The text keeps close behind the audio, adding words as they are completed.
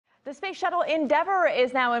The space shuttle Endeavour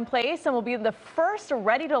is now in place and will be the first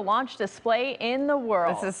ready-to-launch display in the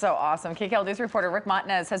world. This is so awesome. KCAL News reporter Rick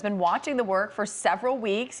Montanez has been watching the work for several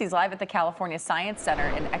weeks. He's live at the California Science Center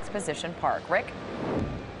in Exposition Park. Rick?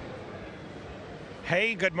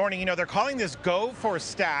 Hey, good morning. You know, they're calling this Go for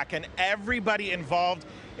Stack, and everybody involved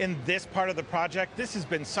in this part of the project, this has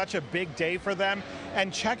been such a big day for them.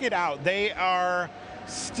 And check it out. They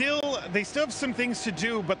still have some things to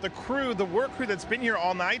do, but the work crew that's been here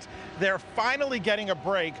all night, they're finally getting a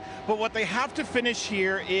break. But what they have to finish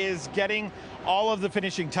here is getting all of the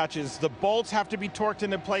finishing touches. The bolts have to be torqued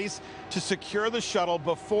into place to secure the shuttle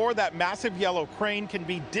before that massive yellow crane can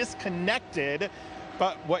be disconnected.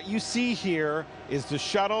 But what you see here is the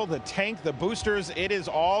shuttle, the tank, the boosters, it is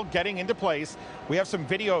all getting into place. We have some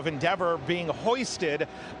video of Endeavour being hoisted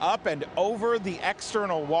up and over the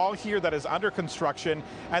external wall here that is under construction,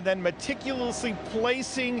 and then meticulously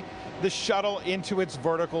placing the shuttle into its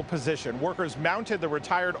vertical position. Workers mounted the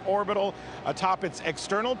retired orbital atop its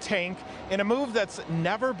external tank in a move that's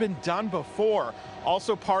never been done before.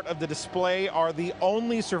 Also part of the display are the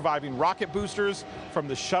only surviving rocket boosters from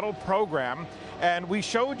the shuttle program. And we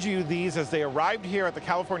showed you these as they arrived here at the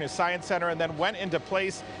California Science Center and then went into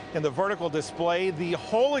place in the vertical display. The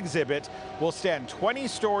whole exhibit will stand 20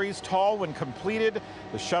 stories tall when completed.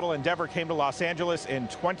 The shuttle Endeavour came to Los Angeles in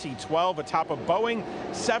 2012 atop a Boeing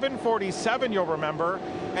 747, you'll remember,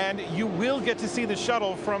 and you will get to see the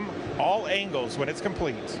shuttle from all angles when it's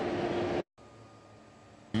complete.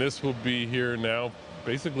 This will be here now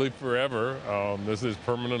basically forever. This is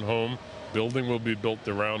permanent home. Building will be built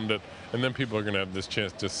around it, and then people are going to have this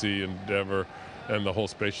chance to see Endeavour and the whole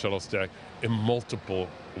space shuttle stack in multiple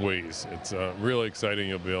ways. It's really exciting.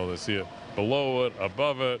 You'll be able to see it below it,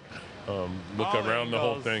 above it, look around the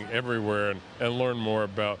whole thing everywhere, and learn more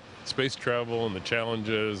about space travel and the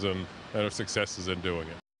challenges and our successes in doing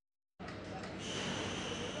it.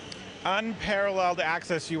 Unparalleled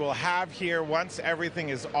access you will have here once everything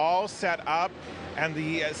is all set up and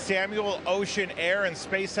the Samuel Ocean Air and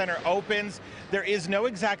Space Center opens. There is no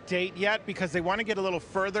exact date yet because they want to get a little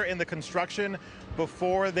further in the construction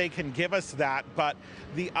before they can give us that. But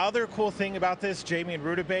the other cool thing about this, Jamie and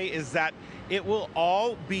Rudabeh, is that it will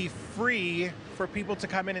all be free for people to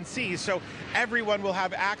come in and see. So everyone will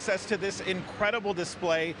have access to this incredible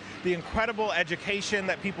display, the incredible education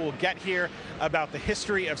that people will get here about the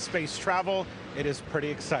history of space travel. It is pretty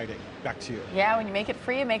exciting. Back to you. Yeah, when you make it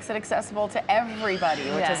free, it makes it accessible to everybody,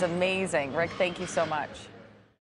 which is amazing. Rick, thank you so much.